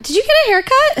Did you get a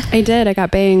haircut? I did. I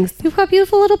got bangs. You've got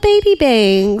beautiful little baby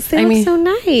bangs. They look so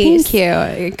nice. Thank you.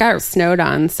 It got snowed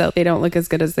on, so they don't look as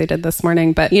good as they did this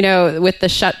morning. But, you know, with the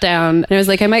shutdown, I was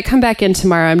like, I might come back in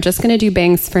tomorrow. I'm just going to do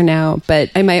bangs for now,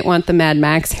 but I might want the Mad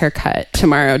Max haircut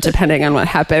tomorrow, depending on what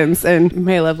happens. And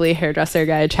my lovely hairdresser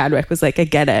guy, Chadwick, was like, I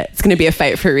get it. It's going to be a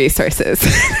fight for resources.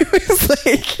 I was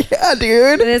like, yeah,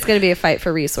 dude. It is going to be a fight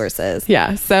for resources.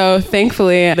 Yeah. So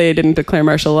thankfully, they didn't declare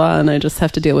martial law, and I just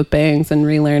have to deal with bangs and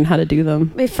relearn how to do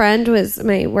them. My friend was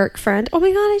my work friend. Oh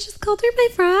my God, I just called her my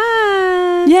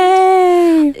friend.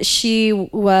 Yay! She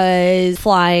was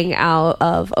flying out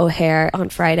of O'Hare on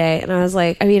Friday, and I was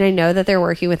like, I mean, I know that they're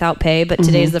working without pay, but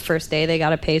today's the first day they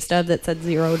got a pay stub that said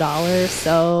 $0.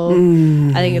 So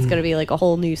I think it's going to be like a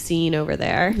whole new scene over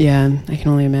there. Yeah, I can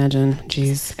only imagine.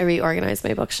 Jeez. I reorganized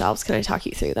my bookshelves. Can I talk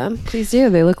you through them? Please do.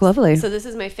 They look lovely. So this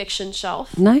is my fiction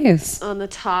shelf. Nice. On the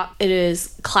top, it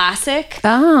is classic.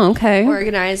 Oh, okay.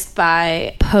 Organized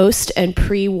by post and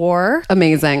pre-war.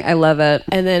 Amazing. I love it.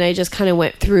 And then I just kind of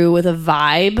went through with a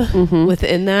vibe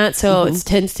within that. So it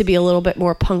tends to be a little bit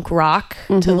more punk rock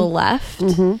to the left.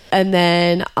 And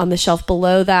then on the shelf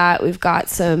below that, we've got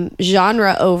some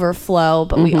genre overflow,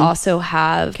 but we also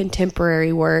have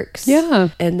contemporary works. Yeah.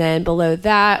 And then below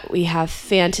that, we have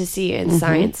fantasy and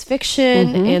science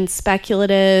fiction and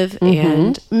speculative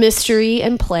and mystery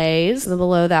and plays. And then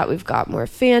below that, we've got more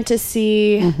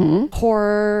fantasy,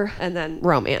 horror, and then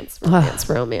romance. Romance.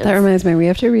 That reminds me, we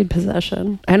have to read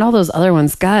Possession. And all those other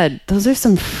ones. God, those are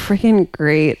some freaking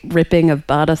great ripping of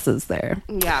bodices there.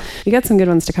 Yeah. We got some good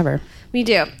ones to cover. We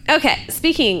do. Okay,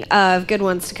 speaking of good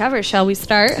ones to cover, shall we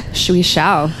start? We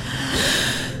shall.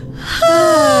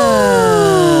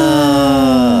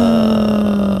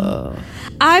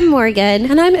 I'm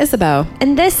Morgan. And I'm Isabeau.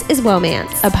 And this is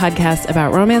Womance, A podcast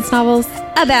about romance novels.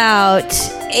 About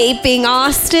aping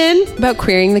Austen. About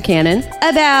queering the canon.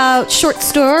 About short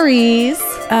stories.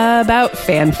 About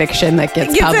fan fiction that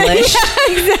gets published.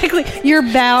 Yeah, exactly. Your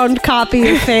bound copy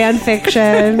of fan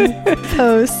fiction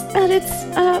post. And it's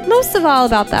most of all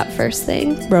about that first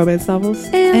thing. Romance novels.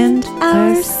 And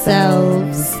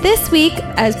ourselves. This week,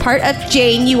 as part of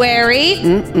January,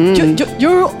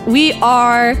 we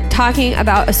are talking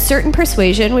about A Certain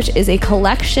Persuasion, which is a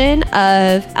collection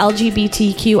of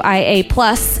LGBTQIA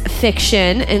plus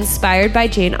fiction inspired by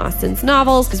Jane Austen's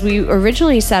novels. Because we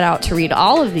originally set out to read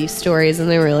all of these stories, and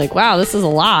they were like, wow, this is a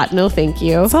lot. No, thank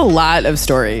you. It's a lot of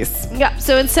stories. Yeah.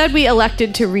 So instead, we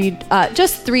elected to read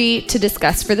just 3 to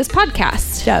discuss for this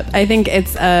podcast. Yep. I think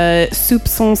it's a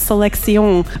soupçon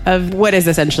sélection of what is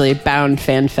essentially bound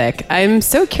fanfic. I'm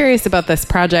so curious about this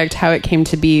project, how it came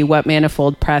to be, what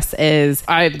Manifold Press is.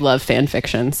 I love fan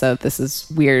fiction, so this is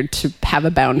weird to have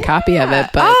a bound copy of it.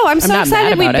 But I'm so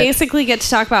excited we it. basically get to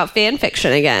talk about fan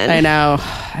fiction again. I know.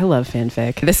 I love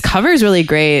fanfic. This cover is really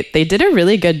great. They did a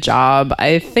really good job.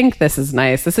 I think this is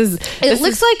nice. It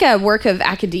looks like a work of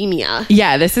academia.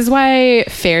 Yeah, this is why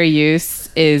fair use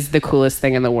is the coolest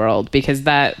thing in the world, because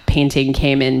that painting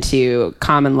came into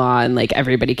common law and like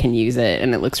everybody can use it,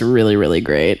 and it looks really, really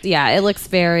great. Yeah, it looks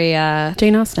very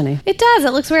Jane Austen-y. It does.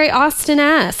 It looks very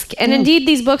Austen-esque. And indeed,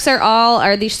 these books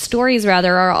these stories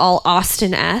are all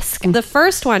Austen-esque. The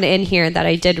first one in here that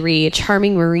I did read,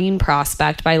 Charming Marine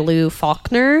Prospect by Lou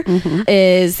Faulkner,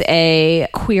 is a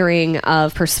queering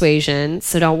of persuasion.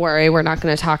 So don't worry, we're not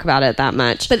going to talk about it that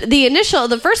much. But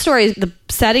the first story, the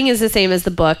setting is the same as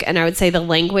the book, and I would say the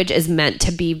language is meant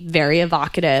to be very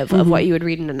evocative of what you would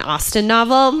read in an Austen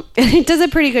novel. And it does a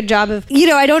pretty good job of,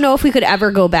 I don't know if we could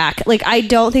ever go back. Like, I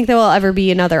don't think there will ever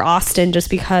be another Austen, just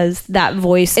because that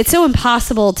voice, it's so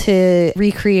impossible to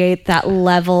recreate that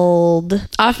leveled,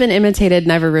 often imitated,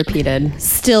 never repeated,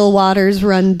 still waters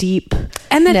run deep.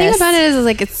 And the thing about it is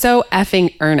like, it's so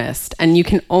effing earnest, and you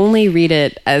can only read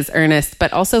it as earnest,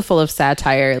 but also full of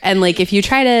satire. And like, if you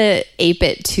try to ape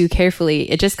it too carefully,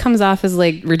 it just comes off as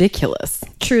like ridiculous.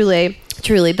 Truly.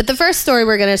 But the first story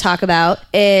we're going to talk about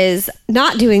is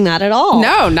not doing that at all.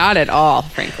 No, not at all,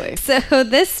 frankly. So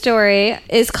this story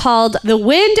is called The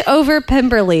Wind Over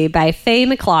Pemberley by Faye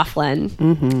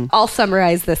McLaughlin. I'll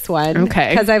summarize this one.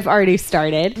 Okay. Because I've already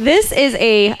started. This is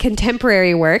a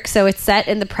contemporary work, so it's set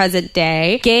in the present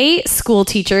day. Gay school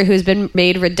teacher who's been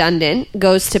made redundant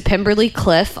goes to Pemberley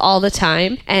Cliff all the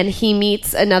time, and he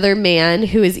meets another man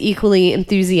who is equally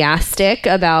enthusiastic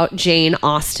about Jane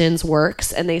Austen's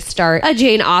works, and they start a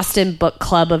Jane Austen book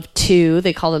club of 2.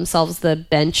 They call themselves the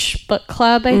Bench Book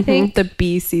Club, I think. The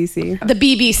BCC. The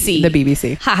BBC. The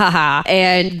BBC. Ha ha ha.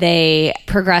 And they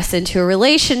progress into a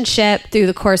relationship. Through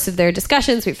the course of their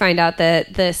discussions, we find out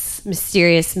that this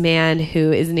mysterious man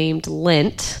who is named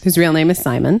Lint, Whose real name is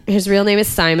Simon. his real name is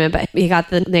Simon, but he got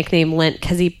the nickname Lint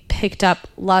because he picked up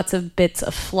lots of bits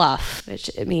of fluff, which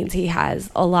it means he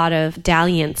has a lot of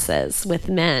dalliances with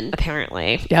men,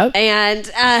 apparently. Yep.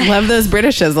 And Love those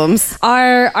Britishisms.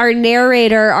 our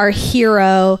narrator, our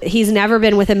hero, he's never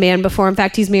been with a man before. In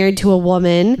fact, he's married to a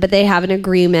woman, but they have an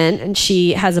agreement, and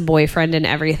she has a boyfriend and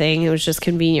everything. It was just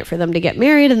convenient for them to get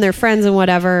married, and they're friends and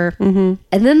whatever. And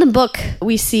then the book,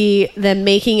 we see them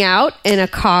making out in a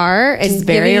car and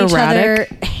very giving each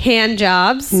erotic. other hand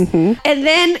jobs. And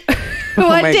then Oh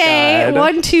one my day, God.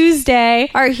 one Tuesday,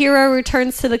 our hero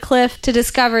returns to the cliff to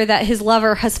discover that his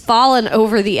lover has fallen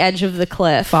over the edge of the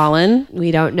cliff. Fallen. We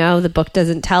don't know. The book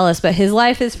doesn't tell us, but his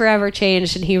life is forever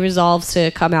changed, and he resolves to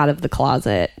come out of the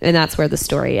closet. And that's where the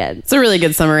story ends. It's a really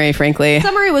good summary, frankly. The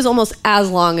summary was almost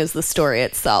as long as the story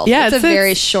itself. Yeah, it's it's a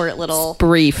very short little...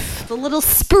 Brief. It's a little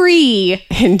spree.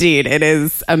 Indeed, it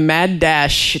is a mad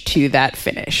dash to that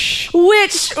finish.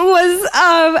 Which was,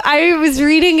 I was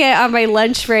reading it on my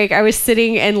lunch break. I was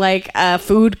sitting in like a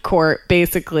food court,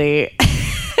 basically. And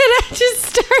I just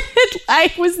started,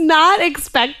 I was not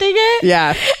expecting it.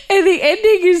 Yeah. And the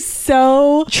ending is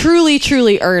so truly,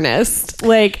 truly earnest.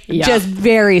 Like, just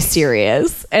very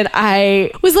serious. And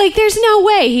I was like, there's no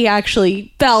way he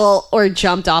actually fell or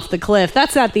jumped off the cliff.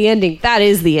 That's not the ending. That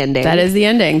is the ending. That is the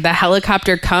ending. The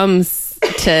helicopter comes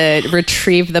to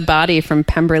retrieve the body from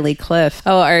Pemberley Cliff.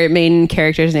 Oh, our main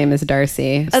character's name is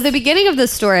Darcy. At the beginning of the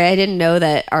story, I didn't know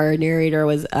that our narrator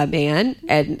was a man,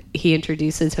 and he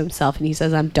introduces himself and he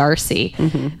says, I'm Darcy.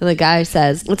 And the guy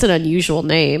says, it's an unusual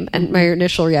name. And my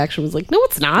initial reaction was like, no,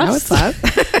 it's not. No, it's not.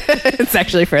 It's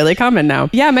actually fairly common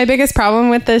now. Yeah, my biggest problem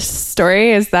with this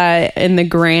story is that in the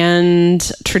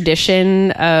grand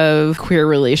tradition of queer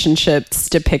relationships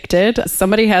depicted,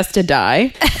 somebody has to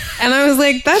die. And I was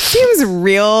like, that seems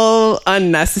real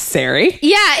unnecessary.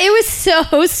 Yeah, it was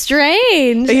so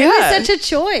strange. It Yeah. was such a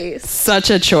choice. Such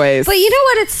a choice. But you know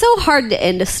what? It's so hard to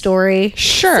end a story.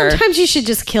 Sure. Sometimes you should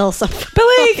just kill someone. But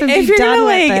like, and be if you're done gonna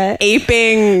with like it.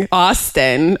 aping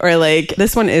Austen, or like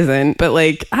this one isn't, but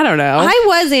like I don't know. I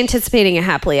was anticipating a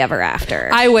happily ever after.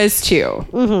 I was too.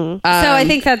 So I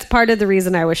think that's part of the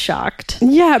reason I was shocked.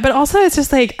 Yeah, but also it's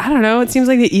just like, I don't know, it seems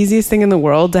like the easiest thing in the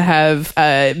world to have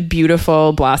a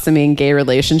beautiful, blossoming gay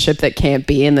relationship that can't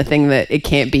be, and the thing that it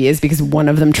can't be is because one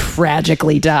of them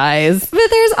tragically dies. But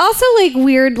there's also like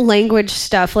weird language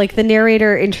stuff. Like the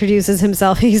narrator introduces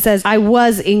himself. He says, I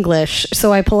was English.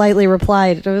 So I politely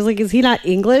replied. I was like, is he not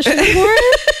English anymore?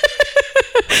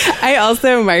 I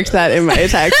also marked that in my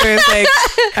text where it's like,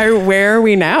 where are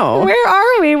we now? Where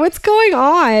are we? What's going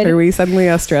on? Are we suddenly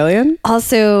Australian?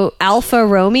 Also, Alfa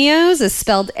Romeos is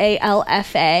spelled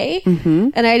ALFA.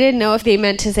 And I didn't know if they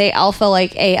meant to say alpha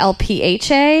like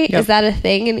ALPHA. Yep. Is that a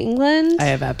thing in England? I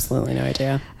have absolutely no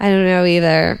idea. I don't know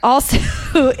either. Also,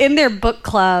 in their book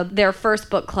club, their first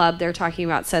book club, they're talking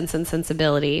about Sense and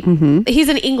Sensibility. He's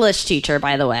an English teacher,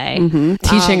 by the way.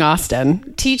 Teaching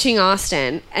Austen. Teaching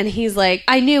Austen. And he's like,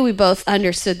 I knew we both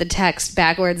understood the text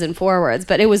backwards and forwards,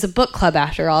 but it was a book club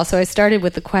after all. So I started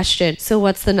with the question, so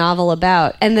what's the novel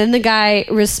about? And then the guy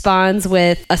responds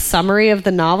with a summary of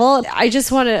the novel. I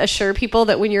just want to assure people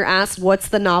that when you're asked what's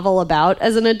the novel about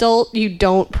as an adult, you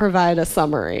don't provide a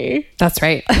summary. That's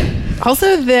right.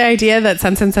 Also, the idea that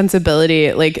Sense and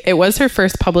Sensibility, like, it was her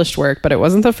first published work, but it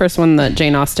wasn't the first one that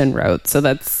Jane Austen wrote. So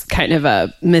that's kind of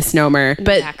a misnomer.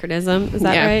 But Anachronism, is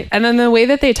that right? And then the way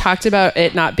that they talked about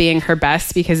it not being her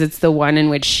best because it's the one in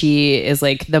which she is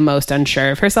like the most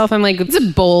unsure of herself. I'm like, it's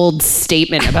a bold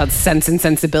statement about Sense and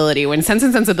Sensibility when Sense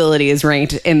and Sensibility is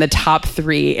ranked in the top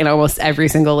 3 in almost every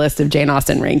single list of Jane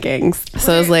Austen rankings.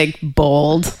 So it was like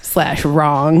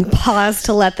bold/wrong. Pause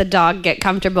to let the dog get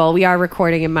comfortable. We are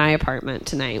recording in my apartment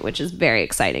tonight, which is very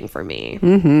exciting for me.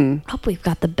 Oh, we've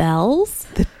got the bells.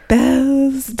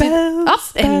 Bells.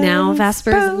 Oh, and now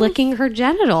Vesper's bells. licking her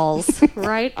genitals.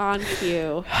 Right on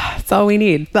cue. That's all we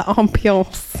need. The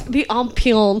ambiance. The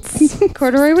ambiance.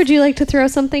 Corduroy, would you like to throw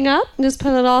something up and just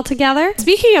put it all together?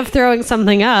 Speaking of throwing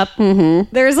something up,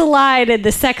 there's a line in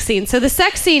the sex scene. So the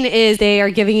sex scene is they are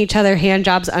giving each other hand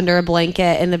jobs under a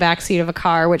blanket in the backseat of a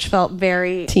car, which felt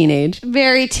very Teenage.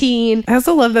 very teen. I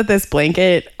also love that this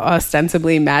blanket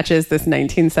ostensibly matches this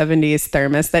 1970s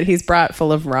thermos that he's brought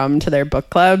full of rum to their book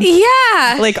club.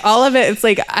 Yeah. Like all of it, it's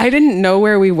like I didn't know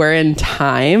where we were in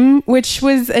time, which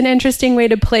was an interesting way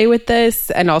to play with this.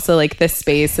 And also like this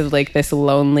space of like this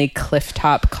lonely cliff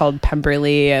top called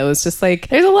Pemberley. It was just like,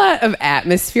 there's a lot of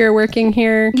atmosphere working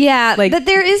here. Yeah, like, but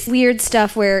there is weird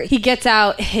stuff where he gets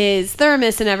out his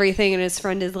thermos and everything, and his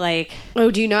friend is like,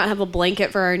 oh, do you not have a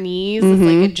blanket for our knees? It's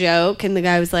like a joke. And the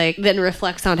guy was like, then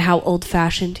reflects on how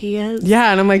old-fashioned he is.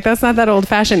 Yeah, and I'm like, that's not that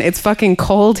old-fashioned. It's fucking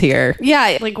cold here.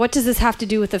 Yeah, like what does this have to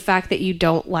do with the fact that you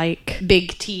don't like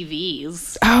big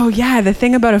TVs? Oh, yeah, the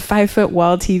thing about a 5-foot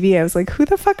wall TV, I was like, who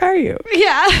the fuck are you?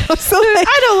 Yeah. So, like,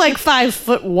 I don't like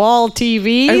 5-foot wall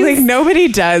TVs. I was like, nobody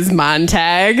does,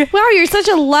 Montag. Wow, you're such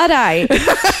a Luddite. You're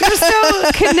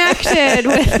so connected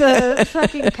with the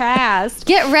fucking past.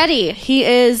 Get ready. He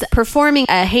is performing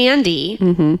a handy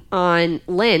on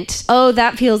Lint. Oh,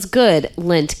 that feels good,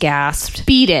 Lint gasped.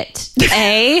 Beat it.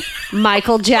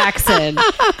 Michael Jackson. And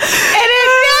it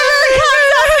never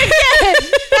comes up again.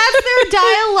 That's their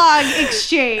dialogue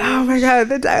exchange. Oh my God,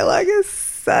 the dialogue is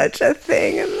such a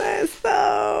thing in this,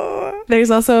 though. There's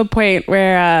also a point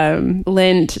where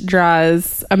Lint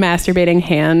draws a masturbating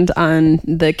hand on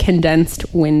the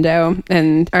condensed window,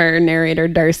 and our narrator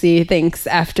Darcy thinks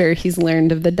after he's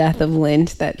learned of the death of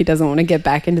Lint that he doesn't want to get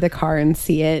back into the car and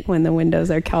see it when the windows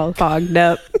are all fogged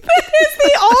up. That is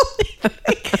the only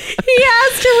thing he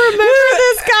has to remember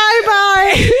this guy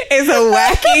by. Is a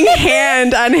whacking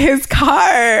hand on his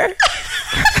car.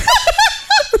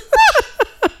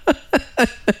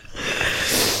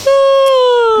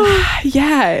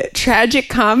 Yeah, tragic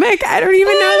comic. I don't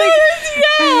even know. Like,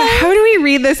 how do we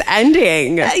read this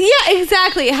ending? Yeah,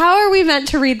 exactly. How are we meant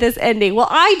to read this ending? Well,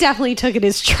 I definitely took it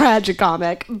as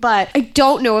tragicomic, but I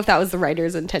don't know if that was the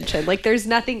writer's intention. Like, there's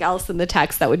nothing else in the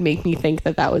text that would make me think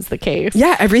that that was the case.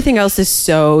 Yeah, everything else is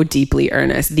so deeply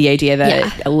earnest. The idea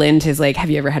that Lint is like,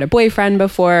 have you ever had a boyfriend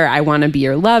before? I want to be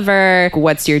your lover.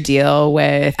 What's your deal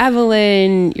with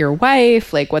Evelyn, your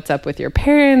wife? Like, what's up with your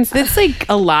parents? It's like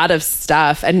a lot of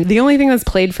stuff. And the only thing that's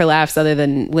played for laughs other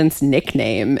than Lint's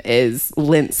nickname is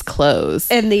Lint's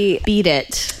clothes. And the beat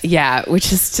it. Yeah,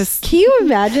 which is just... Can you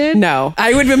imagine? No.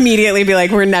 I would immediately be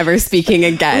like, we're never speaking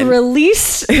again.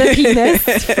 Release the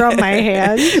penis from my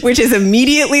hand. Which is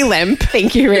immediately limp.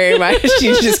 Thank you very much.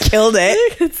 You just killed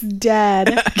it. It's dead.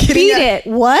 Beat it.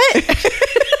 What?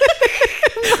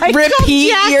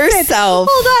 Repeat yourself.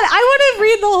 Hold on. I want to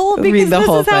read the whole because read the this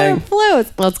whole is how thing. it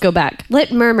flows. Let's go back.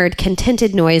 Lit murmured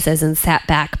contented noises and sat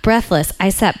back. Breathless, I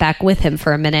sat back with him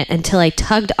for a minute until I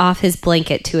tugged off his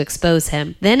blanket to expose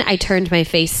him. Then I turned my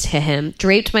face to him,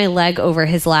 draped my leg over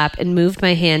his lap, and moved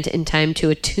my hand in time to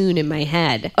a tune in my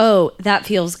head. Oh, that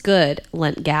feels good,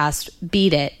 Lint gasped.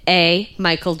 Beat it.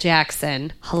 Michael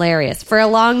Jackson. Hilarious. For a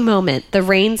long moment, the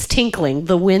rain's tinkling,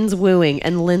 the wind's wooing,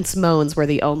 and Lint's moans were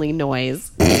the only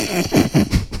noise.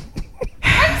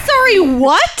 I'm sorry,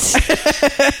 what?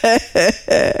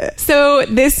 So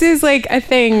this is like a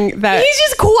thing that... He's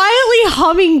just quietly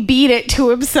humming Beat It to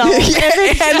himself.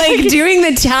 and like doing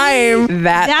the time.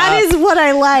 That is what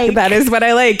I like. That is what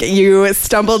I like. You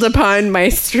stumbled upon my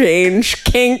strange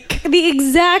kink. The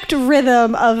exact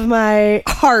rhythm of my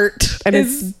heart. And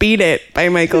it's Beat It by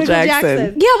Michael Jackson. Yeah,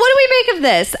 what do we make of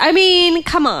this? I mean,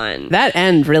 come on. That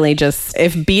end really just...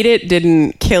 If Beat It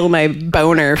didn't kill my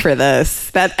boner for this,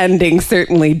 that ending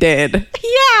certainly did.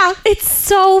 Yeah, it's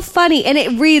so funny. And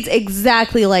it reads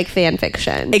exactly like fan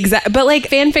fiction. But like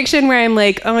fan fiction where I'm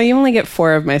like, oh, you only get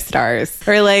 4 of my stars.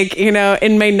 Or like, you know,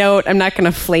 in my note, I'm not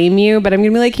going to flame you, but I'm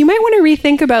going to be like, you might want to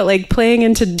rethink about like playing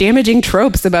into damaging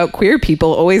tropes about queer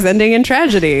people always ending in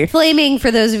tragedy. Flaming,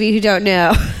 for those of you who don't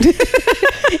know,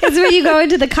 is when you go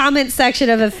into the comment section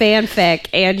of a fanfic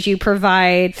and you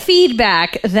provide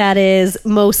feedback that is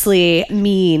mostly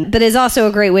mean, but is also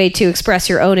a great way to express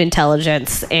your own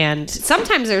intelligence. And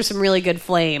sometimes there's some really good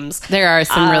flames. There are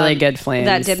some really good flames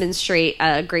that demonstrate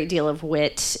a great deal of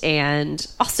wit and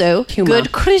also humor.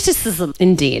 Good criticism.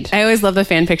 Indeed. I always love the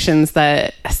fan fictions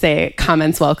that say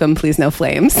comments welcome, please no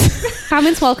flames.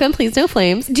 Comments welcome, please no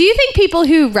flames. Do you think people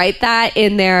who write that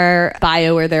in their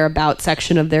bio or their about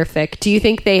section of their fic, do you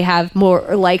think they have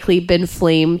more likely been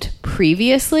flamed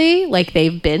previously, like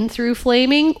they've been through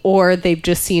flaming, or they've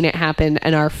just seen it happen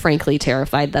and are frankly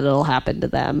terrified that it'll happen to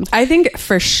them? I think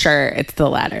for sure it's the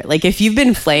latter. Like if you've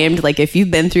been flamed, like if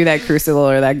you've been through that crucible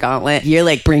or that gauntlet, you're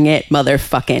like, bring it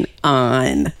motherfucking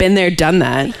on. Been there, done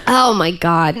that. Oh my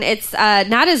God. It's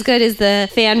not as good as the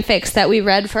fanfics that we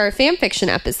read for our fan fiction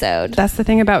episode. That's the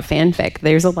thing about fanfic.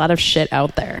 There's a lot of shit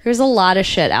out there. There's a lot of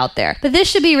shit out there. But this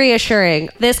should be reassuring.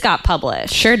 This got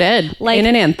published. Sure did. Like, in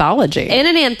an anthology. In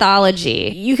an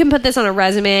anthology. You can put this on a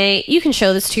resume. You can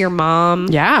show this to your mom.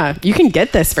 Yeah. You can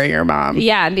get this for your mom.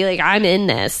 Yeah. And be like, I'm in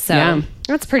this. So yeah.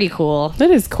 That's pretty cool.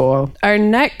 That is cool. Our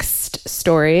next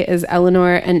story is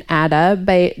Eleanor and Ada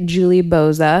by Julie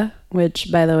Boza,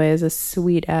 which, by the way, is a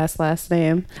sweet-ass last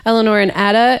name. Eleanor and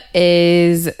Ada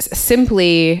is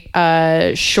simply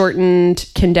a shortened,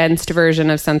 condensed version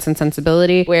of Sense and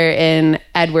Sensibility, wherein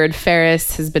Edward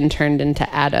Ferrars has been turned into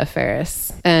Ada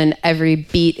Ferrars. And every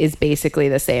beat is basically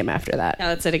the same after that. Yeah,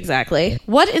 that's it exactly.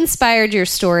 What inspired your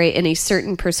story in a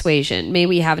certain persuasion? May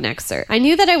we have an excerpt? I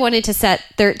knew that I wanted to set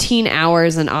 13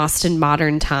 hours in Austin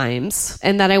modern times,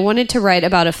 and that I wanted to write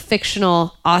about a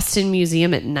fictional Austin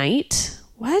museum at night.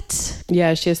 What?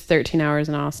 Yeah, she has 13 hours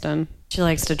in Austin. She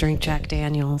likes to drink Jack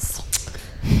Daniels.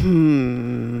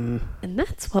 And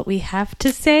that's what we have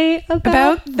to say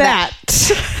about that.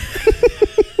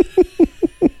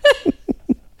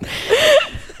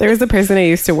 There was a person I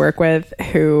used to work with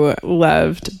who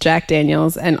loved Jack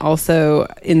Daniels and also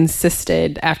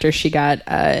insisted after she got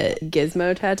a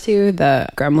Gizmo tattoo, the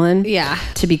gremlin,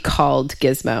 to be called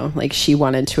Gizmo. Like, she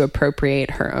wanted to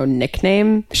appropriate her own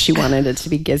nickname. She wanted it to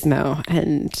be Gizmo.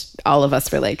 And all of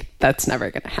us were like, that's never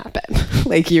going to happen.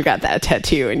 Like, you got that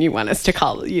tattoo and you want us to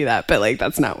call you that, but like,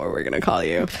 that's not what we're going to call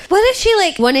you. What if she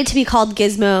like wanted to be called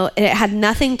Gizmo and it had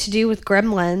nothing to do with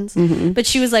gremlins, but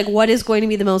she was like, what is going to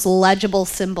be the most legible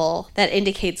symbol that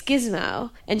indicates Gizmo?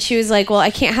 And she was like, well,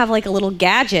 I can't have like a little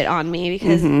gadget on me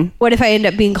because what if I end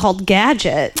up being called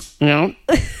Gadget? No.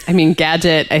 I mean,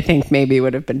 Gadget, I think maybe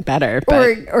would have been better.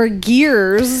 But or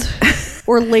Gears.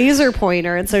 Or Laser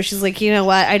Pointer. And so she's like, you know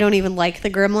what? I don't even like the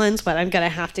gremlins, but I'm going to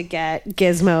have to get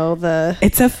Gizmo the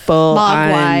It's a full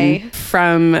Mogwai. on,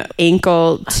 from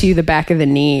ankle to the back of the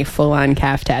knee, full on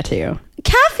calf tattoo.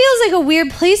 Calf feels like a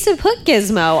weird place to put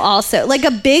Gizmo also. Like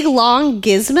a big, long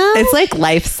Gizmo? It's like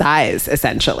life size,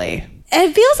 essentially.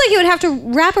 It feels like it would have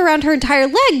to wrap around her entire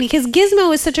leg because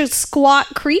Gizmo is such a squat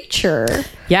creature.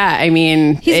 Yeah, I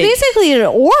mean... He's basically an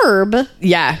orb.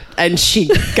 Yeah, and she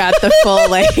got the full,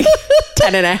 like,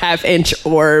 10.5-inch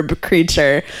orb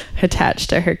creature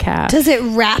attached to her calf. Does it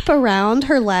wrap around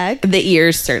her leg? The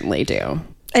ears certainly do.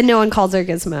 And no one calls her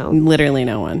Gizmo. Literally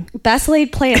no one. Best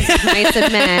laid plans of mice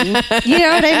and men. You know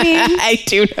what I mean? I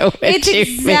do know what it's you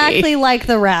exactly mean. like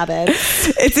the rabbits.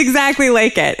 It's exactly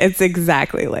like it. It's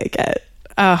exactly like it.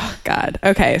 Oh, God.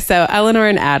 Okay, so Eleanor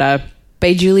and Ada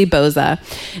by Julie Boza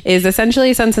is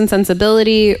essentially Sense and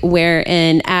Sensibility,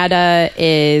 wherein Ada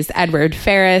is Edward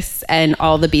Ferrars and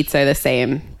all the beats are the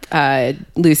same.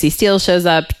 Lucy Steele shows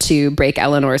up to break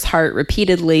Eleanor's heart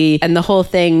repeatedly, and the whole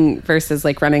thing versus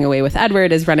like running away with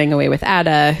Edward is running away with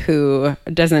Ada, who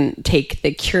doesn't take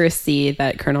the curacy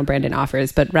that Colonel Brandon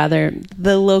offers, but rather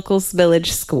the local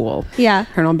village school. Yeah.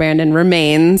 Colonel Brandon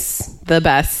remains the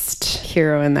best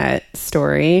hero in that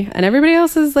story, and everybody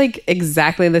else is like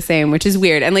exactly the same, which is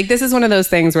weird. And like, this is one of those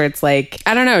things where it's like,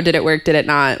 I don't know, did it work, did it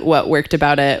not, what worked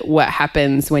about it, what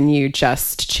happens when you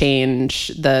just change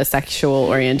the sexual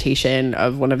orientation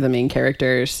of one of the main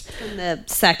characters And the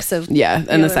sex of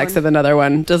and the sex of another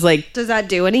one. Does that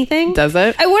do anything? Does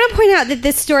it? I want to point out that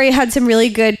this story had some really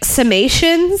good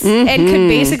summations and could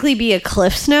basically be a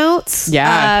Cliff's Notes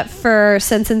for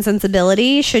Sense and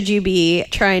Sensibility. Should you be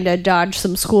trying to dodge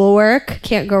some schoolwork?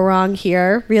 Can't go wrong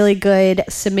here. Really good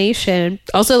summation.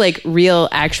 Also, like, real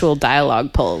actual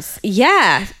dialogue pulls.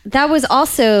 Yeah, that was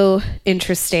also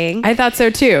interesting. I thought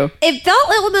so too. It felt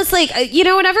almost like,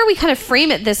 whenever we kind of frame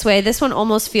it this way, this one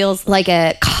almost feels like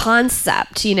a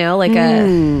concept, like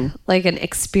like an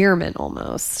experiment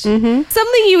almost.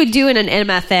 Something you would do in an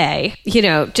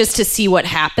MFA, just to see what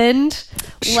happened.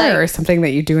 Sure, something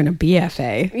that you do in a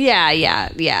BFA.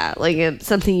 Yeah. Like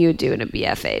something you would do in a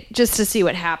BFA just to see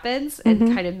what happens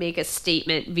and kind of make a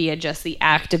statement via just the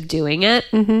act of doing it.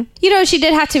 She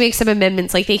did have to make some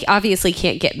amendments. Like, they obviously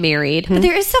can't get married. But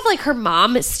there is stuff like her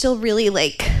mom is still really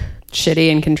like...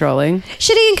 Shitty and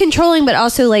controlling, but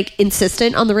also like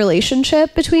insistent on the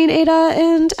relationship between Ada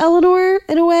and Eleanor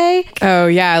in a way. Oh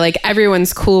yeah, like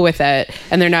everyone's cool with it,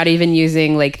 and they're not even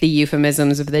using like the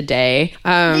euphemisms of the day.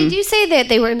 They do say that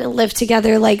they were going to live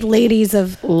together like ladies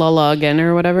of Lologan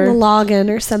or whatever, Lologan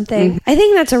or something. I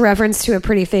think that's a reference to a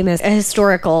pretty famous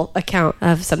historical account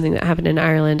of something that happened in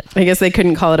Ireland. I guess they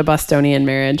couldn't call it a Bostonian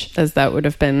marriage, as that would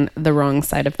have been the wrong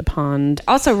side of the pond.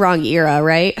 Also wrong era,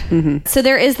 right? So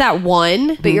there is that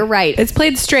one, but you're right. It's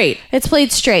played straight. It's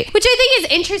played straight, which I think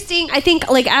is interesting. I think,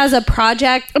 like, as a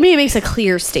project, I mean, it makes a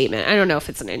clear statement. I don't know if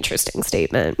it's an interesting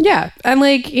statement. Yeah. And,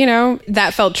 like, you know,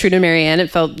 that felt true to Marianne.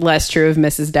 It felt less true of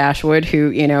Mrs. Dashwood, who,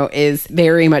 you know, is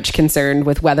very much concerned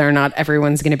with whether or not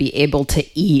everyone's going to be able to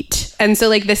eat. And so,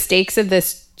 like, the stakes of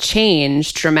this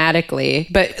changed dramatically,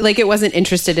 but like it wasn't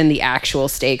interested in the actual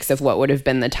stakes of what would have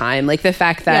been the time. Like the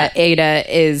fact that Ada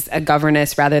is a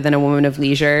governess rather than a woman of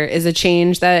leisure is a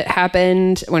change that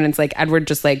happened when it's like Edward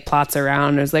just like plots around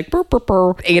and is like, burr, burr,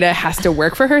 burr. Ada has to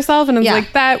work for herself. And it's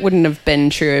like, that wouldn't have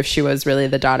been true if she was really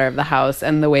the daughter of the house.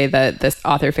 And the way that this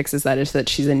author fixes that is that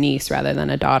she's a niece rather than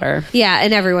a daughter. Yeah.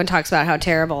 And everyone talks about how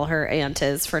terrible her aunt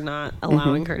is for not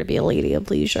allowing her to be a lady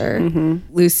of leisure.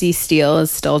 Lucy Steele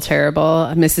is still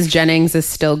terrible. Mrs. Jennings is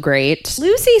still great.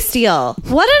 Lucy Steele,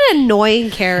 what an annoying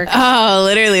character. Oh,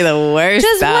 literally the worst.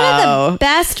 Just one of the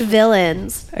best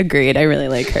villains. Agreed. I really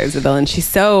like her as a villain. She's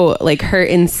so, like, her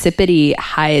insipidity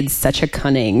hides such a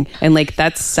cunning. And, like,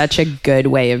 that's such a good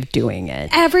way of doing it.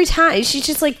 Every time. She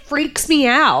just, like, freaks me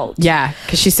out. Yeah,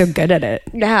 because she's so good at it.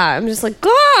 Yeah, I'm just like,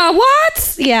 oh,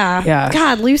 what? Yeah.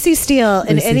 God, Lucy Steele.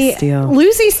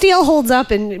 Lucy Steele holds up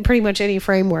in pretty much any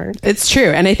framework. It's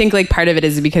true. And I think, like, part of it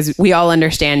is because we all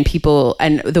understand people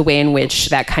and the way in which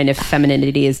that kind of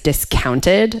femininity is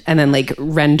discounted and then, like,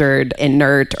 rendered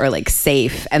inert or, like,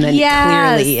 safe. And then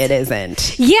clearly it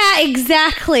isn't. Yeah,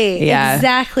 exactly. Yeah.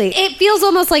 Exactly. It feels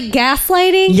almost like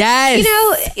gaslighting. Yes. You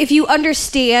know, if you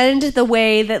understand the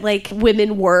way that, like,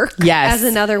 women work as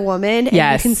another woman, and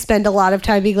you can spend a lot of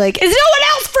time being like, is no one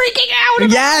else freaking out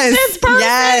about this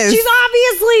person? She's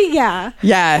obviously,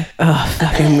 Yeah. Oh,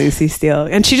 fucking Lucy Steele.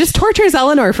 And she just tortures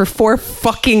Eleanor for 4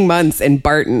 fucking months in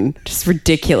Barton. Just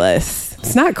ridiculous.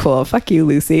 It's not cool. Fuck you,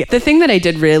 Lucy. The thing that I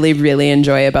did really, really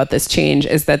enjoy about this change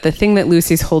is that the thing that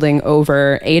Lucy's holding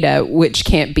over Ada, which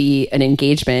can't be an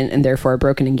engagement and therefore a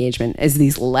broken engagement, is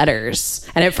these letters.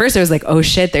 And at first I was like, oh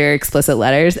shit, they're explicit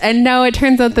letters. And no, it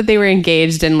turns out that they were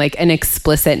engaged in like an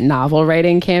explicit novel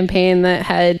writing campaign that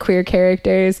had queer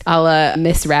characters, a la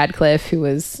Miss Radcliffe, who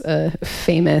was a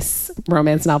famous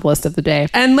romance novelist of the day.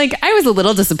 And like, I was a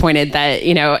little disappointed that,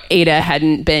 you know, Ada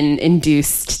hadn't been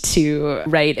induced to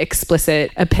write explicit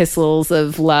epistles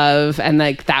of love, and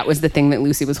like that was the thing that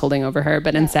Lucy was holding over her,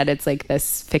 but instead it's like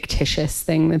this fictitious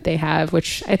thing that they have,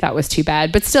 which I thought was too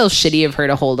bad, but still shitty of her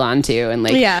to hold on to and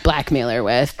like blackmail her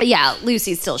with. Yeah,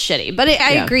 Lucy's still shitty, but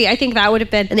I agree. I think that would have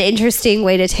been an interesting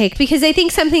way to take, because I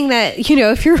think something that, you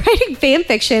know, if you're writing fan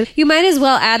fiction, you might as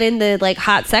well add in the like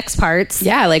hot sex parts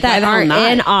like that aren't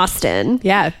in Austen.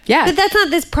 But that's not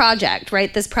this project,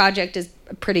 right? This project is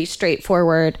pretty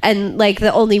straightforward, and like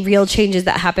the only real changes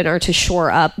that happen are to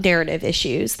shore up narrative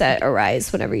issues that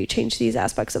arise whenever you change these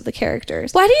aspects of the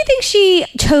characters. Why do you think she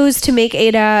chose to make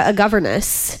Ada a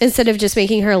governess instead of just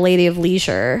making her a lady of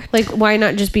leisure? Like, why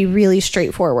not just be really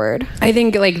straightforward? I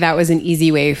think like that was an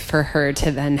easy way for her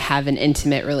to then have an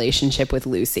intimate relationship with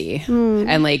Lucy,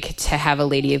 and like to have a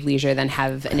lady of leisure then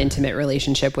have an intimate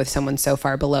relationship with someone so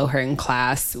far below her in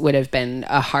class would have been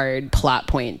a hard plot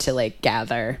point to like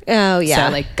gather. Oh yeah.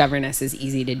 So like governess is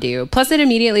easy to do. Plus it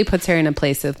immediately puts her in a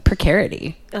place of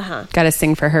precarity. Got to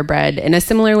sing for her bread in a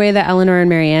similar way that Eleanor and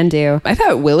Marianne do. I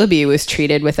thought Willoughby was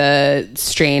treated with a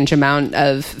strange amount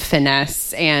of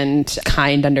finesse and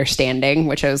kind understanding,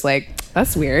 which I was like,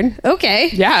 that's weird. Okay.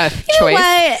 Yeah. You know what?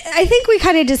 I think we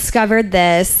kind of discovered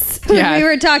this when we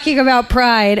were talking about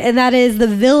Pride, and that is the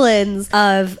villains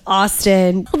of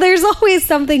Austen. There's always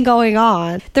something going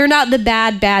on. They're not the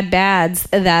bads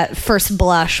that first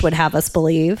blush would have us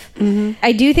believe.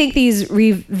 I do think these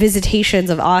revisitations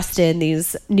of Austen,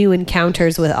 these new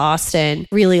encounters with Austen,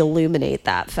 really illuminate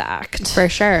that fact. For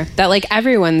sure. That like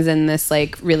everyone's in this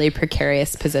like really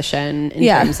precarious position in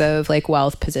terms of like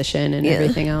wealth position and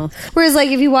everything else. Whereas like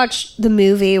if you watch the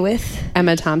movie with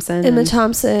Emma Thompson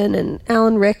and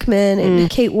Alan Rickman and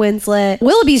Kate Winslet,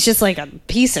 Willoughby's just like a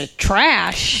piece of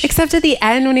trash. Except at the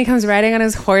end when he comes riding on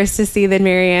his horse to see that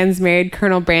Marianne's married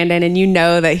Colonel Brandon, and you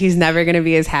know that he's never going to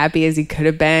be as happy as he could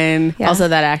have been. Also,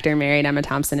 that actor married Emma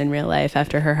Thompson in real life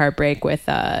after her heartbreak with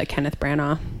Kenneth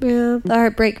Branagh. Yeah, the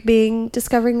heartbreak being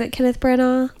discovering that Kenneth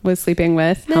Branagh was sleeping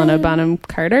with Helena Bonham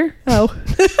Carter. Oh.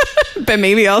 But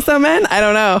maybe also men? I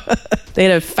don't know. They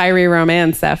had a fiery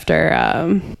romance after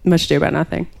Much Ado About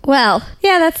Nothing. Well,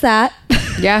 yeah, that's that.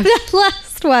 Yeah.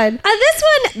 Let's next one. This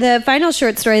one, the final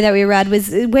short story that we read,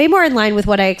 was way more in line with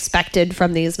what I expected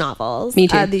from these novels. Me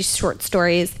too. These short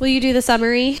stories. Will you do the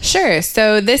summary? Sure.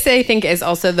 So this, I think, is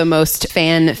also the most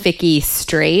fanficky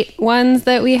straight ones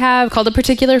that we have, called A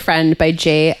Particular Friend by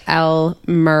J.L.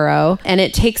 Murrow. And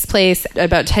it takes place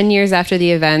about 10 years after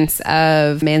the events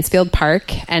of Mansfield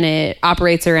Park. And it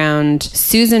operates around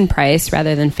Susan Price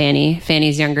rather than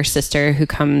Fanny's younger sister, who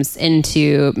comes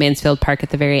into Mansfield Park at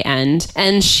the very end.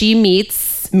 And she meets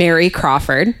Mary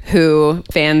Crawford, who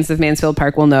fans of Mansfield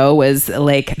Park will know was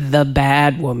like the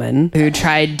bad woman who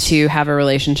tried to have a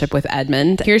relationship with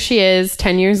Edmund. Here she is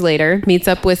 10 years later, meets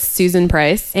up with Susan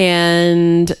Price,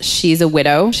 and she's a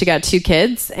widow. She got 2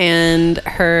 kids, and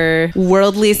her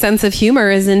worldly sense of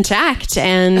humor is intact,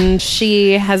 and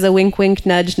she has a wink, wink,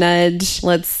 nudge, nudge.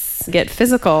 Let's get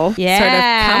physical sort of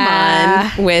come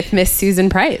on with Miss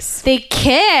Susan Price. They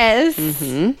kiss.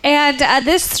 And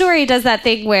this story does that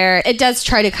thing where it does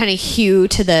try to kind of hew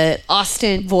to the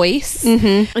Austen voice.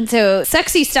 And so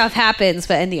sexy stuff happens,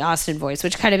 but in the Austen voice,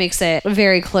 which kind of makes it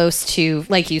very close to,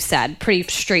 like you said, pretty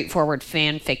straightforward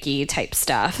fanficky type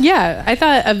stuff. Yeah, I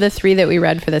thought of the 3 that we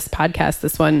read for this podcast,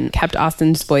 this one kept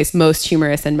Austen's voice most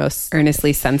humorous and most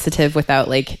earnestly sensitive without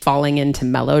like falling into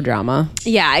melodrama.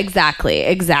 Yeah, exactly.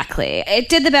 It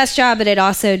did the best job, but it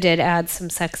also did add some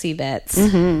sexy bits.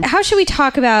 How should we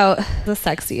talk about the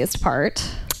sexiest part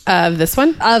Of this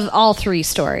one? of all 3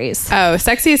 stories? Oh,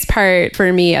 sexiest part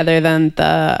for me, other than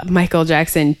the Michael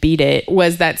Jackson beat it,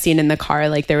 was that scene in the car.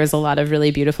 Like, there was a lot of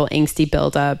really beautiful angsty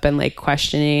buildup and like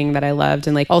questioning that I loved.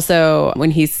 And like also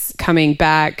when he's coming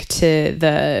back to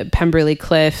the Pemberley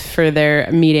Cliff for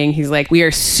their meeting, he's like, we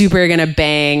are super gonna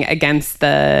bang against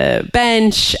the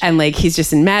bench, and like he's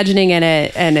just imagining in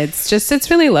it, and it's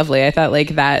really lovely. I thought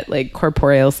like that like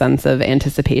corporeal sense of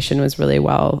anticipation was really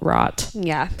well wrought.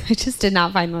 Yeah, I just did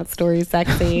not find that story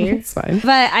sexy. It's fine.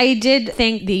 But I did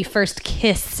think the first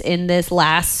kiss in this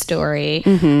last story,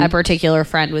 A Particular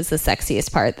Friend, was the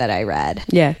sexiest part that I read.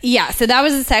 Yeah, So that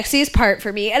was the sexiest part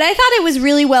for me. And I thought it was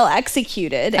really well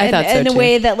executed. I thought so in a too.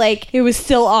 way that like it was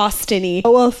still Austen-y.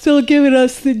 While still giving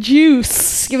us the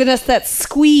juice, giving us that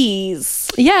squeeze.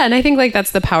 Yeah, and I think like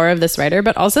that's the power of this writer,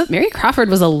 but also Mary Crawford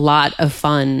was a lot of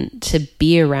fun to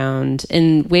be around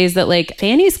in ways that like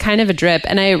Fanny's kind of a drip.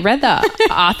 And I read the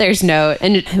author's note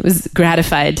and was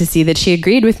gratified to see that she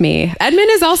agreed with me. Edmund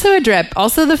is also a drip.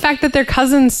 Also the fact that their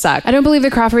cousins suck. I don't believe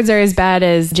the Crawfords are as bad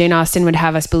as Jane Austen would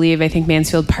have us believe. I think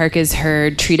Mansfield Park is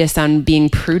her treatise on being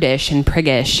prudish and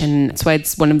priggish, and that's why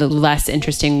it's one of the less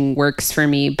interesting works for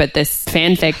me. But this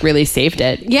fanfic really saved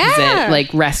it. 'Cause Yeah. it like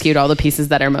rescued all the pieces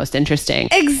that are most interesting.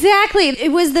 Exactly.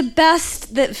 It was the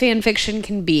best that fan fiction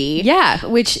can be. Yeah.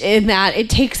 Which in that it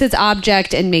takes its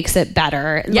object and makes it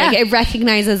better. Yeah. Like it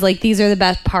recognizes like these are the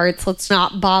best parts. Let's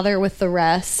not bother with the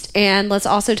rest. And let's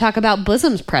also talk about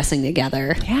bosoms pressing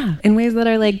together. Yeah, in ways that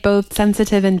are like both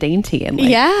sensitive and dainty and like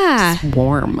Yeah. just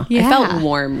warm. Yeah. I felt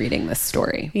warm reading this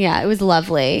story. Yeah, it was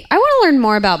lovely. I want to learn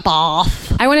more about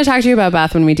Bath. I want to talk to you about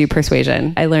Bath when we do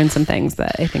Persuasion. I learned some things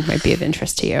that I think might be of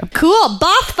interest to you. Cool.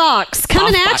 Bath Fox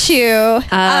coming Bath at Fox. you.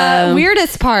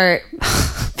 Weirdest part.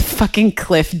 Fucking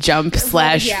cliff jump /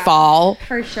 Yeah. fall.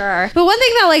 For sure. But one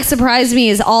thing that like surprised me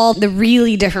is all the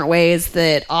really different ways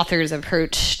that authors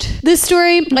approached this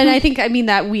story. And I think, I mean,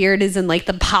 that weird is in like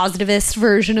the positivist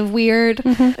version of weird.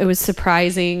 It was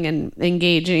surprising and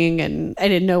engaging, and I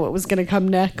didn't know what was going to come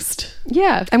next.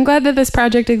 Yeah, I'm glad that this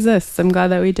project exists. I'm glad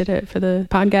that we did it for the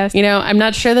podcast. You know, I'm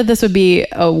not sure that this would be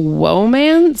a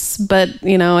womance, but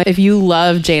you know, if you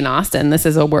love Jane Austen, this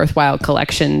is a worthwhile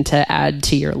collection to add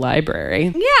to your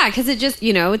library. Yeah, because it just,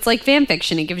 you know, it's like fan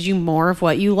fiction. It gives you more of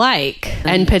what you like.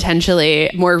 And potentially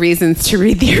more reasons to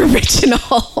read the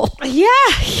original. Yeah.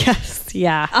 Yes.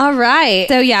 Yeah. All right.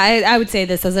 So yeah, I would say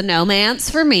this is a no-mance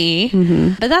for me,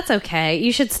 but that's okay.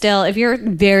 You should still, if you're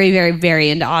very, very, very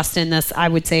into Austen, this I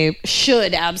would say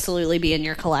should absolutely be in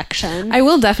your collection. I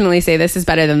will definitely say this is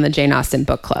better than the Jane Austen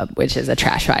book club, which is a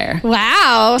trash fire.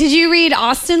 Wow. Did you read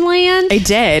Austenland? I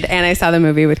did, and I saw the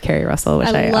movie with Kerry Russell, which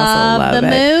I also love the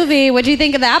it. movie. What do you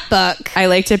think of that book? I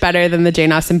liked it better than the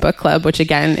Jane Austen book club, which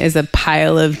again is a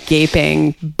pile of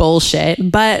gaping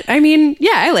bullshit. But I mean,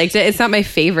 yeah, I liked it. It's not my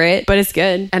favorite, but it's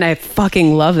good. And I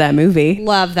fucking love that movie.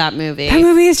 Love that movie. That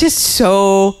movie is just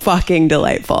so fucking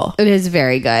delightful. It is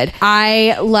very good.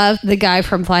 I love the guy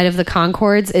from Flight of the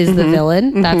Conchords is the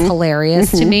villain. That's hilarious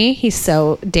to me. He's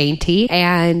so dainty.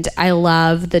 And I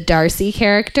love the Darcy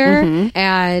character.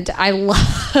 And I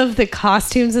love the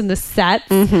costumes and the sets.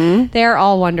 They're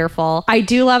all wonderful. I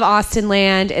do love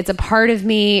Austenland. It's a part of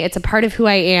me. It's a part of who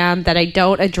I am that I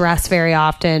don't address very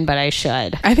often, but I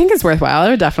should. I think it's worthwhile. I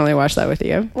would definitely watch that with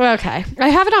you. Okay. Okay. I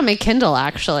have it on my Kindle,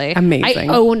 actually. Amazing.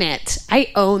 I own it.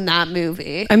 I own that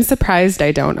movie. I'm surprised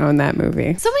I don't own that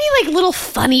movie. So many like little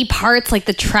funny parts, like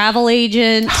the travel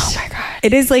agent. Oh my God.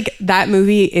 It is like, that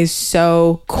movie is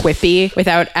so quippy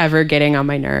without ever getting on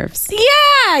my nerves.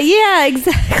 Yeah,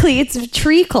 exactly. It's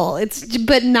treacle.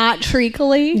 But not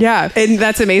treacly. Yeah. And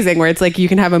that's amazing, where it's like you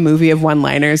can have a movie of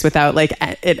one-liners without like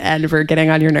it ever getting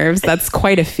on your nerves. That's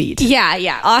quite a feat.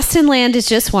 Yeah. Austin Land is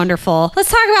just wonderful. Let's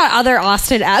talk about other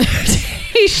Austin adaptations.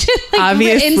 Like,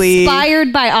 Obviously,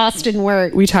 inspired by Austin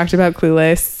work. We talked about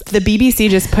Clueless. The BBC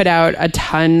just put out a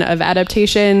ton of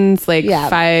adaptations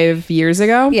 5 years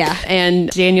ago. Yeah. And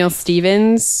Daniel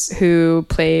Stevens, who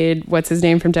played, what's his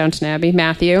name from Downton Abbey?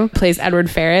 Matthew, plays Edward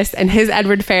Ferrars. And his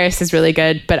Edward Ferrars is really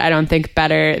good, but I don't think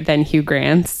better than Hugh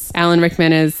Grant's. Alan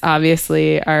Rickman is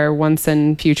obviously our once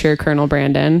and future Colonel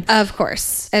Brandon. Of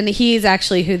course. And he's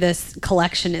actually who this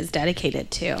collection is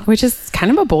dedicated to. Which is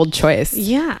kind of a bold choice.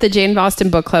 Yeah. The Jane Austen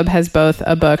book club has both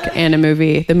a book and a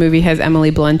movie. The movie has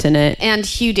Emily Blunt in it. And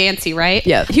Hugh Dancy, right?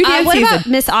 Yeah. Hugh Dancy. What about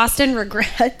Miss Austen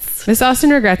Regrets? Miss Austen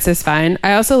Regrets is fine.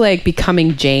 I also like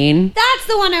Becoming Jane. That's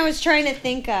the one I was trying to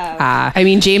think of. I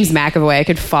mean, James McAvoy, I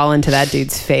could fall into that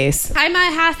dude's face. I'm a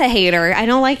Hathaway-hater. I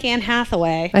don't like Anne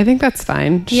Hathaway. I think that's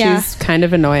fine. Yeah. She's kind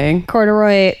of annoying.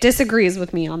 Corduroy disagrees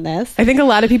with me on this. I think a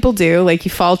lot of people do. Like,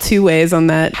 you fall two ways on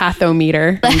that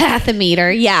Hathometer. The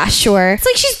Hathometer. Yeah, sure. It's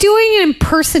like she's doing an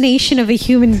impersonation of a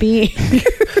human being.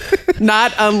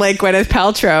 Not unlike Gwyneth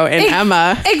Paltrow and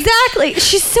Emma. Exactly.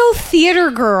 She's so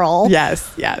theater girl.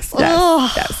 Yes,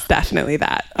 definitely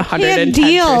that.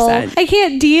 110%. I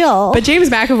can't deal. But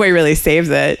James McAvoy really saves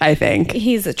it, I think.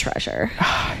 He's a treasure.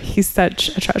 He's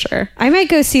such a treasure. I might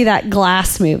go see that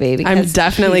Glass movie. Because I'm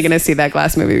definitely going to see that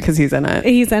Glass movie because he's in it.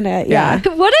 He's in it, yeah.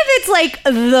 What if it's like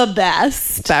the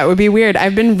best? That would be weird.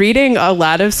 I've been reading a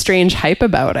lot of strange hype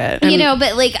about it.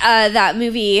 But like that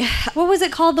movie, what was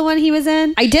it called, the one he was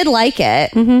in? I did like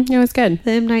it. Mm-hmm, it was good.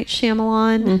 The M. Night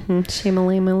Shyamalan. Mm-hmm.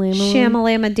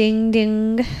 Shamalama ding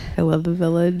ding. I love The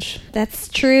Village. That's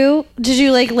true. Did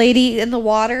you like Lady in the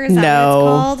Water? Is that what it's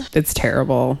called? It's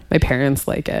terrible. My parents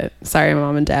like it. Sorry,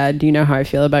 Mom and Dad. You know how I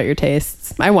feel about your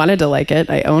tastes. I wanted to like it.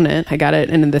 I own it. I got it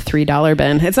in the $3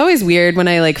 bin. It's always weird when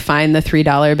I like find the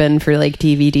 $3 bin for like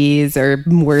DVDs or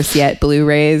worse yet,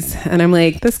 Blu-rays. And I'm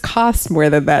like, this costs more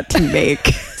than that to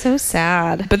make. So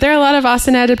sad. But there are a lot of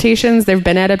Austen adaptations. There have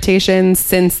been adaptations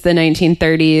since the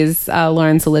 1930s.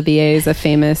 Laurence Olivier is a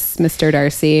famous Mr.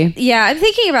 Darcy. Yeah, I'm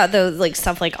thinking about those like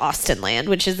stuff like Austen Land,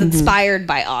 which is inspired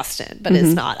by Austen, but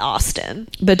is not Austen.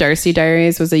 The Darcy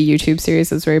Diaries was a YouTube series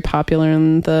that was very popular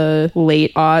in the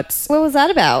late aughts. What was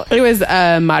that about? It was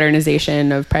a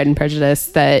modernization of Pride and Prejudice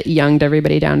that younged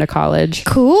everybody down to college.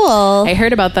 Cool. I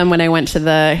heard about them when I went to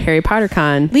the Harry Potter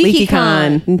Con,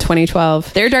 LeakyCon in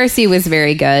 2012. Their Darcy was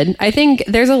very good. I think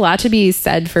there's a lot to be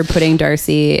said for putting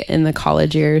Darcy in the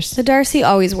college years. The Darcy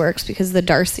always works because the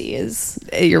Darcy is...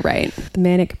 You're right. The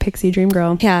manic pixie dream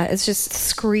girl. Yeah, it's just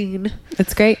screen.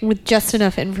 It's great. With just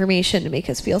enough information to make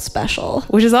us feel special.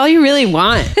 Which is all you really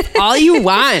want. All you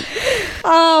want.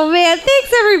 Oh, man.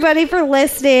 Thanks, everybody, for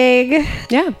listening.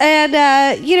 Yeah. And,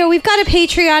 we've got a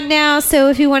Patreon now, so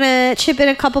if you want to chip in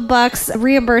a couple bucks,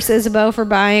 reimburse Isabeau for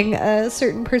buying a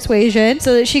certain persuasion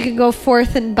so that she can go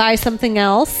forth and buy something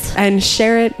else. And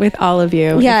share it with all of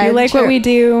you. Yeah, if you like what we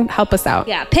do, help us out.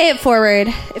 Yeah, pay it forward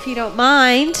if you don't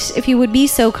mind, if you would be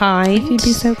so kind. If you'd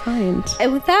be so kind.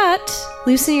 And with that,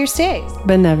 loosen your stays.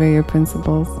 But never your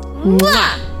principles.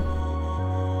 Mwah!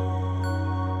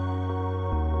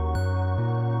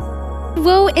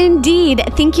 Whoa, indeed.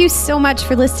 Thank you so much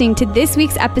for listening to this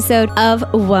week's episode of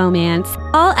Womance.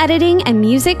 All editing and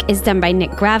music is done by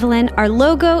Nick Gravelin. Our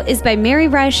logo is by Mary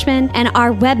Reichman, and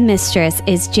our web mistress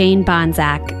is Jane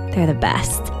Bonzak. They're the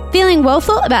best. Feeling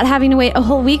woeful about having to wait a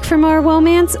whole week for more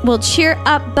Womance? Well, cheer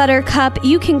up, Buttercup.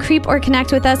 You can creep or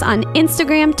connect with us on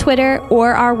Instagram, Twitter,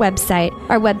 or our website.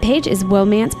 Our webpage is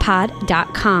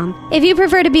womancepod.com. If you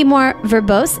prefer to be more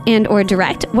verbose and or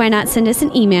direct, why not send us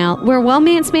an email? We're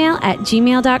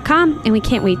womancemail@gmail.com, and we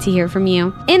can't wait to hear from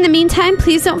you. In the meantime,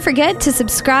 please don't forget to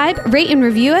subscribe, rate, and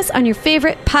review us on your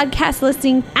favorite podcast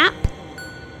listening app.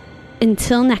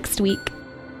 Until next week.